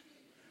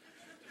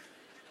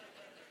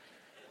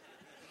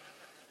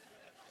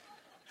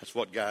 That's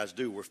what guys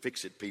do. We're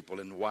fix-it people.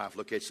 And the wife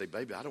look at you and say,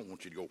 baby, I don't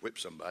want you to go whip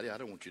somebody. I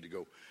don't want you to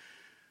go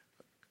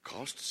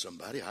cost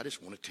somebody. I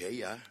just want to tell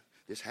you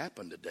this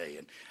happened today.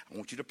 And I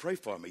want you to pray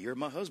for me. You're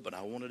my husband.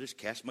 I want to just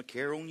cast my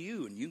care on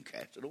you. And you can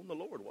cast it on the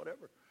Lord,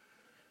 whatever.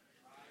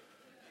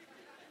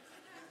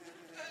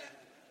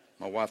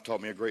 My wife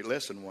taught me a great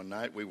lesson one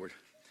night. We were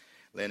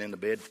laying in the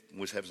bed,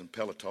 was having some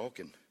pillow talk.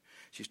 And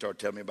she started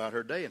telling me about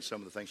her day and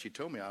some of the things she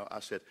told me. I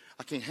said,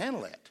 I can't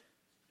handle that.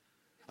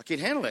 I can't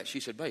handle that.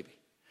 She said, baby,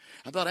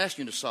 I'm not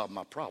asking you to solve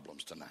my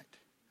problems tonight.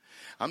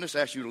 I'm just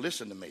asking you to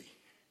listen to me.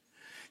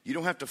 You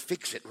don't have to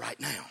fix it right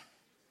now.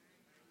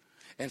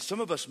 And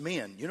some of us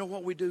men, you know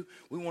what we do?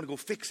 We want to go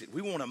fix it.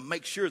 We want to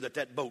make sure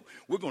that boat,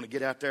 we're going to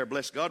get out there,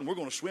 bless God, and we're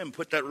going to swim,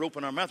 put that rope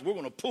in our mouth. We're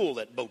going to pull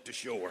that boat to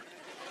shore.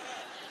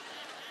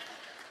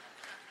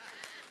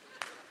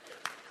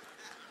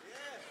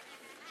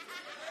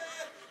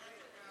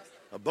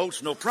 A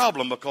boat's no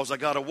problem because I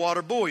got a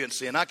water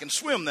buoyancy and I can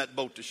swim that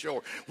boat to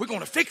shore. We're going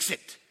to fix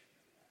it.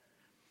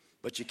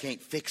 But you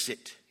can't fix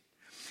it.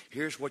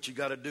 Here's what you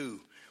got to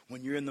do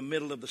when you're in the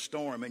middle of the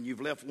storm and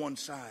you've left one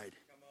side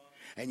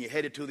and you're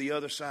headed to the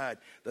other side.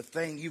 The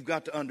thing you've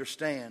got to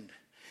understand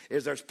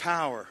is there's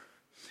power.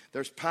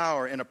 There's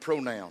power in a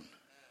pronoun.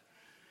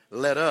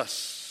 Let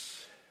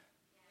us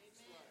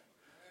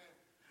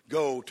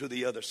go to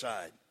the other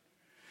side.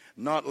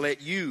 Not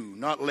let you,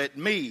 not let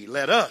me,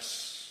 let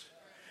us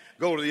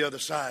go to the other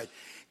side.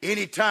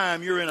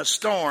 Anytime you're in a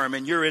storm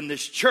and you're in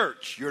this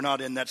church, you're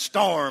not in that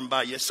storm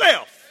by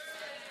yourself.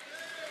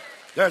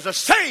 There's a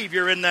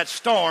Savior in that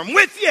storm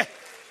with you.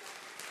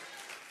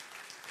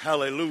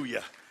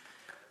 Hallelujah.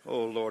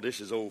 Oh, Lord,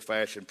 this is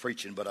old-fashioned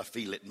preaching, but I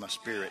feel it in my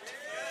spirit.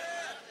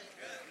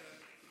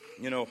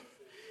 You know,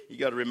 you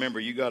got to remember,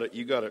 you got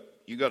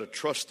to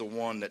trust the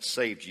one that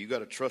saved you. You got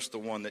to trust the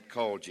one that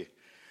called you.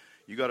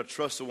 You got to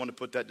trust the one to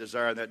put that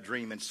desire and that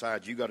dream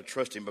inside you. You got to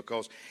trust him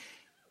because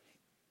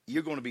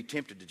you're going to be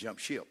tempted to jump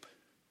ship.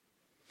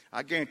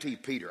 I guarantee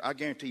Peter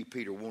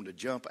wanted to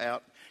jump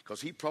out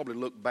because he probably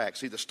looked back.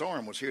 See, the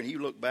storm was here, and he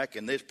looked back,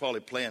 and they're probably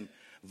playing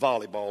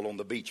volleyball on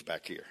the beach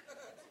back here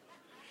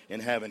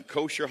and having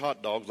kosher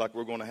hot dogs like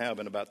we're going to have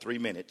in about 3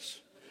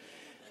 minutes.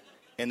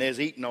 And there's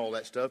eating all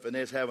that stuff, and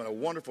there's having a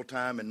wonderful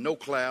time and no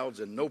clouds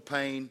and no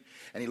pain.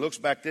 And he looks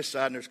back this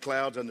side, and there's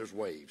clouds and there's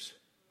waves.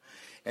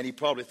 And he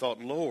probably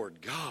thought,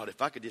 Lord God,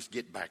 if I could just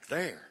get back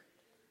there.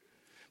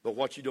 But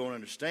what you don't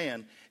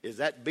understand is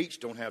that beach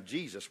don't have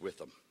Jesus with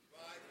them.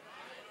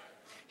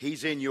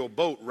 He's in your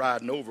boat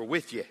riding over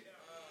with you.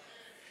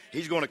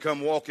 He's going to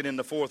come walking in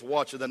the fourth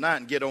watch of the night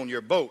and get on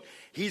your boat.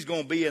 He's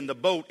going to be in the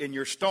boat in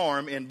your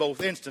storm in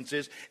both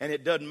instances. And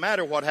it doesn't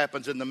matter what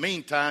happens in the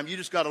meantime. You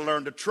just got to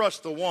learn to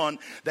trust the one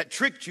that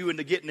tricked you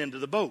into getting into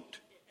the boat.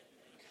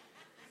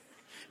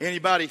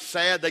 Anybody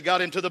sad they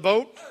got into the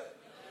boat?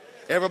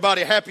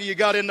 Everybody happy you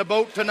got in the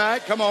boat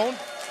tonight? Come on.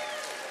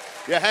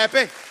 You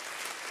happy?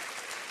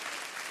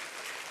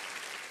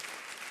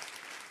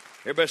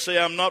 Everybody say,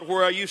 I'm not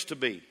where I used to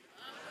be.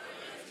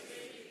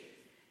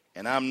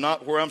 And I'm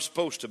not where I'm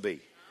supposed to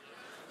be.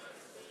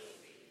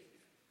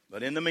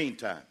 But in the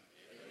meantime,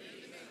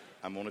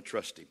 I'm going to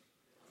trust him.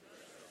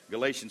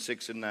 Galatians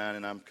 6:9,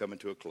 and I'm coming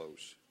to a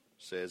close,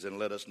 says, and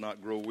let us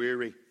not grow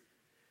weary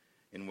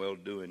in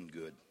well-doing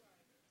good.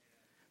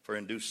 For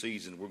in due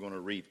season we're going to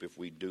reap if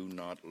we do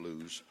not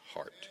lose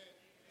heart.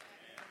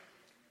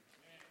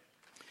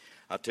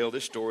 I'll tell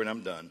this story and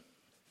I'm done.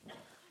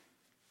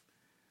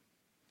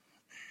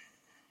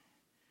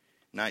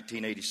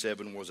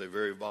 1987 was a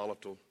very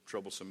volatile,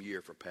 troublesome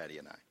year for Patty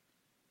and I.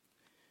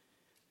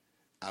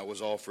 I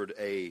was offered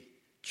a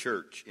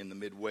church in the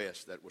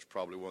Midwest that was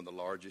probably one of the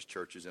largest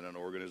churches in an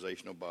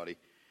organizational body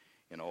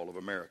in all of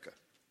America.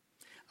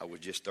 I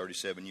was just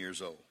 37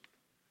 years old.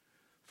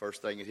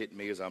 First thing that hit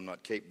me is I'm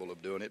not capable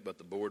of doing it, but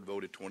the board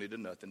voted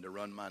 20-0 to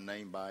run my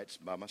name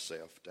by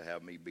myself to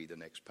have me be the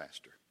next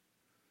pastor.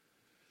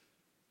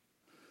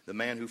 The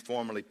man who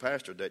formerly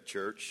pastored that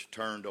church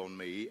turned on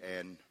me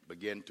and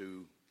began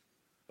to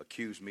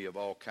accuse me of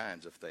all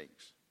kinds of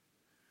things.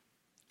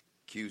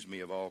 Accused me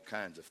of all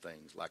kinds of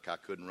things, like I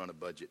couldn't run a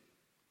budget.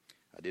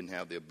 I didn't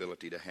have the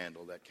ability to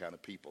handle that kind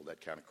of people,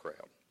 that kind of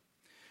crowd.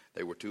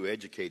 They were too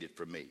educated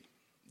for me.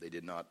 They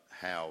did not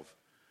have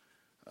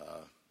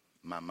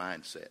my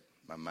mindset.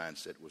 My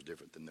mindset was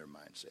different than their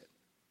mindset.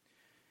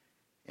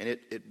 And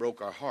it broke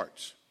our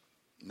hearts.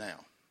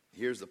 Now,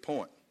 here's the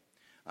point.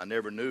 I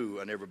never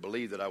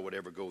believed that I would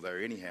ever go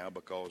there anyhow,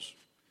 because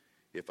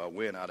if I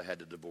went, I'd have had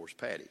to divorce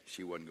Patty.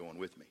 She wasn't going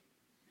with me.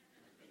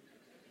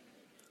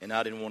 And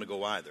I didn't want to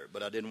go either,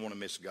 but I didn't want to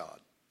miss God.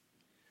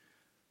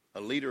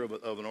 A leader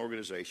of an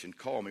organization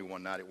called me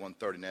one night at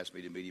 1:30 and asked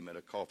me to meet him at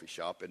a coffee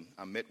shop, and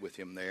I met with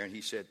him there, and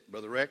he said,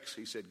 Brother Rex,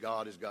 he said,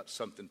 God has got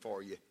something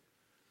for you,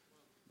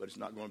 but it's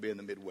not going to be in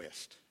the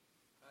Midwest.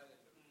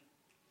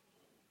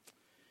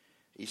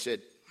 He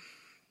said,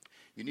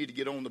 you need to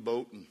get on the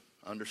boat and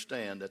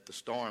understand that the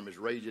storm is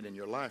raging in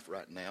your life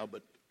right now,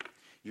 but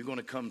you're going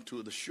to come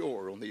to the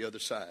shore on the other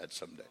side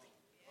someday.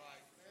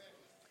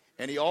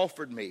 And he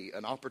offered me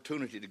an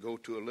opportunity to go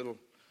to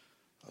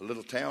a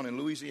little town in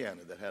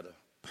Louisiana that had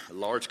a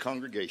large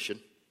congregation.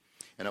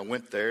 And I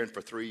went there, and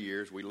for 3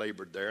 years we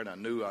labored there, and I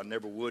knew I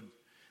never would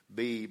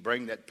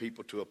bring that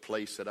people to a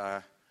place that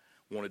I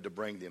wanted to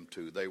bring them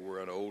to. They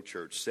were an old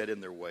church, set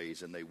in their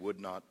ways, and they would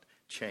not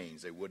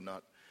change.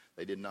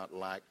 They did not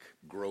like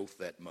growth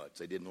that much.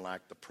 They didn't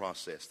like the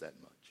process that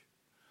much.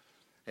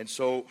 And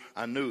so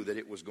I knew that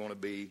it was going to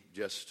be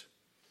just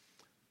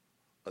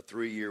a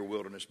 3-year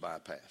wilderness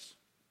bypass.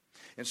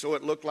 And so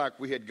it looked like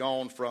we had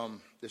gone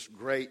from this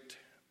great,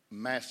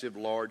 massive,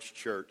 large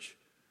church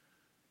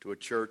to a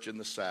church in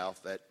the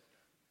South that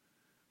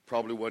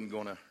probably wasn't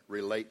going to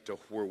relate to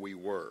where we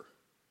were.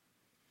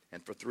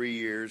 And for 3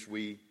 years,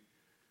 we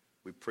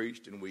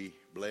preached and we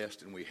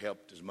blessed and we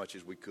helped as much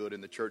as we could,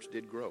 and the church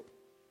did grow.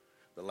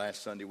 The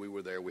last Sunday we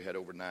were there, we had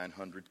over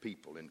 900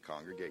 people in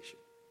congregation.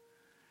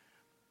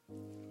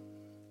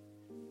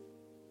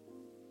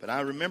 But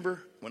I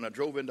remember when I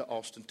drove into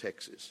Austin,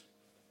 Texas.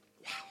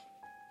 Wow.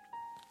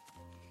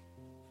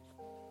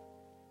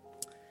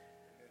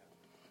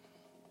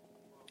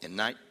 In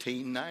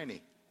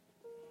 1990,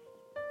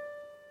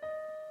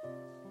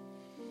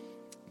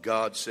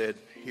 God said,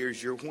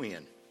 here's your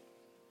win.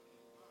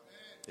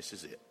 This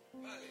is it.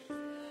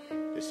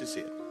 This is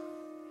it.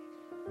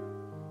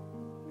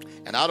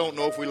 And I don't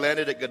know if we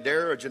landed at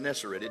Gadara or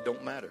Gennesaret. It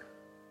don't matter.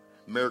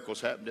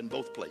 Miracles happened in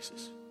both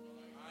places.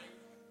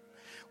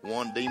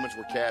 One, demons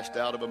were cast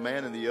out of a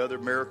man, and the other,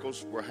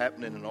 miracles were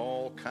happening in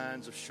all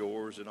kinds of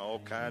shores, and all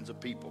kinds of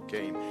people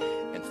came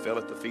and fell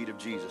at the feet of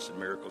Jesus, and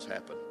miracles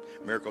happened.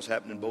 Miracles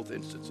happened in both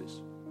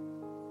instances.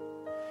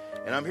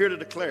 And I'm here to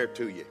declare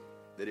to you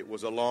that it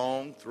was a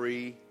long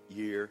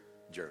 3-year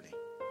journey.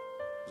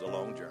 It was a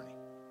long journey.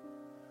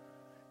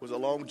 It was a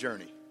long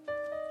journey.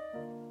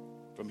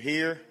 From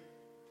here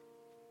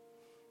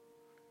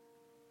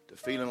to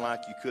feeling like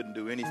you couldn't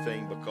do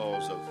anything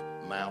because of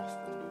mouth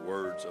and the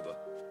words of a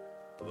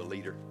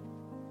leader.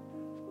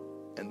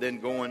 And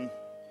then going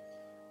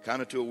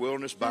kind of to a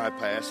wilderness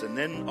bypass, and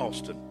then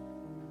Austin.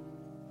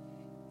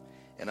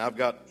 And I've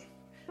got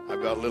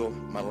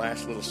my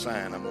last little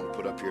sign I'm going to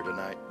put up here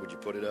tonight. Would you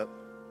put it up?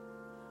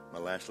 My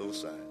last little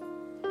sign.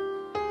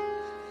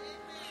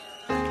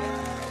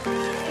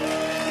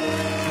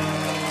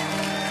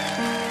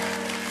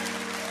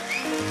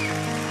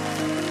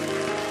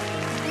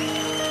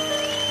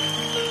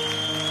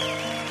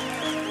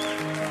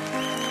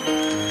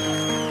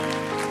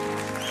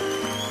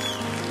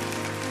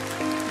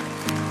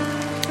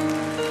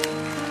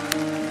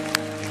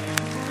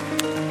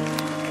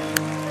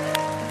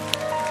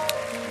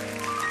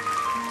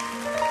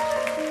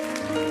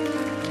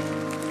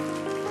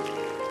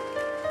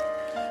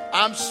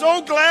 I'm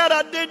so glad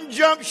I didn't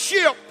jump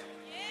ship.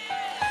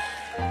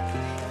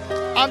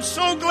 I'm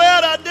so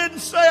glad I didn't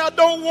say I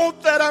don't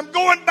want that. I'm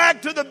going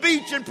back to the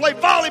beach and play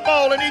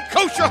volleyball and eat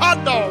kosher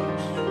hot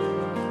dogs.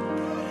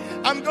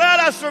 I'm glad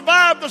I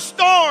survived the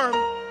storm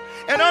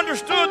and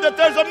understood that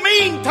there's a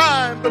mean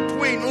time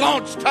between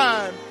launch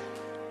time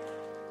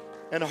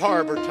and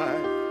harbor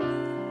time.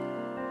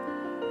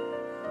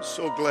 I'm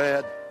so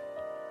glad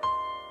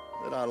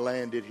that I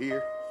landed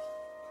here.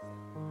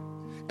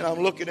 And I'm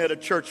looking at a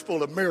church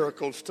full of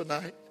miracles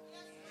tonight.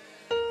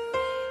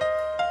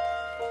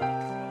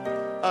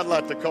 I'd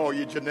like to call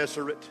you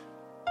Gennesaret.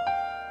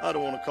 I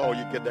don't want to call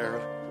you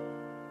Gadara.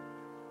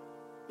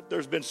 But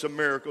there's been some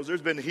miracles.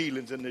 There's been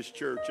healings in this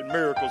church and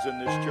miracles in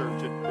this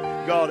church. And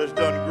God has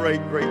done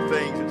great, great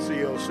things at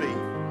CLC.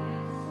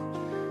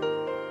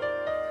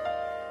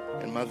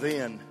 And my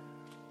then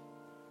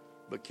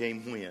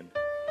became when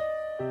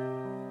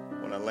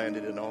I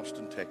landed in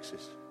Austin,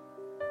 Texas.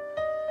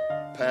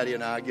 Patty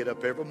and I get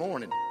up every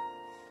morning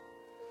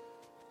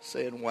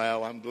saying,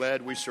 wow, I'm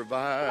glad we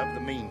survived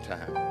the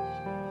meantime.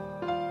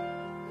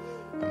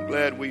 I'm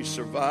glad we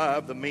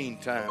survived the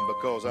meantime,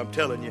 because I'm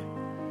telling you,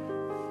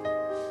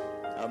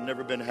 I've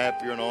never been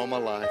happier in all my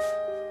life.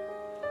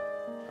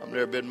 I've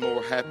never been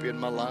more happy in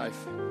my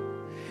life.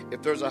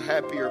 If there's a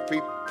happier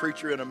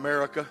preacher in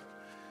America,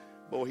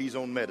 boy, he's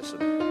on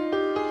medicine.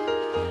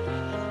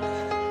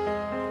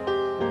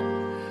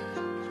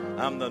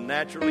 I'm the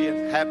naturally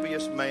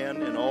happiest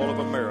man in all of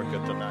America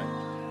tonight,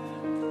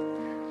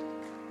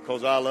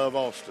 because I love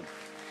Austin.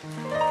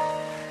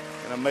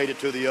 And I made it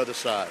to the other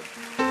side.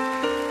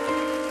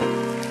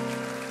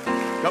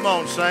 Come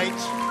on,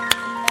 saints.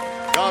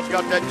 God's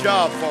got that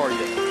job for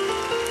you.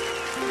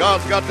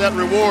 God's got that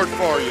reward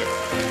for you.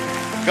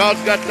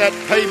 God's got that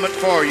payment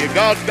for you.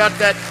 God's got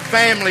that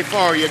family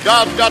for you.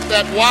 God's got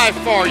that wife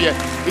for you.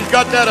 He's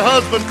got that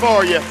husband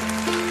for you.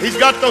 He's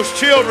got those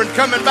children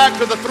coming back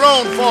to the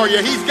throne for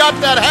you. He's got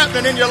that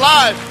happening in your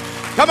life.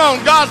 Come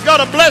on, God's got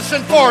a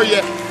blessing for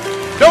you.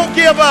 Don't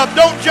give up.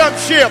 Don't jump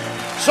ship.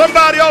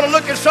 Somebody ought to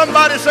look at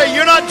somebody and say,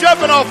 you're not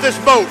jumping off this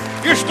boat.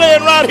 You're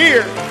staying right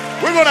here.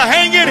 We're going to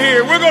hang in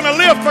here. We're going to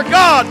live for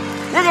God.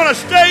 We're going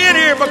to stay in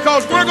here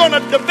because we're going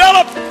to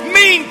develop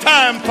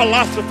meantime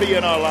philosophy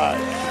in our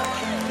lives.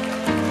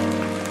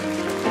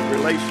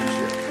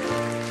 Relationship.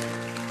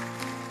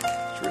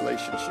 It's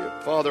relationship.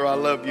 Father, I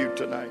love you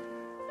tonight.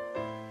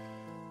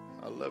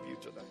 Love you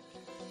tonight.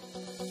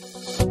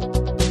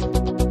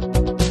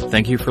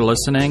 Thank you for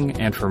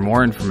listening, and for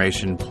more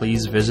information,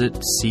 please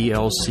visit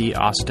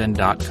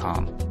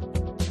clcaustin.com.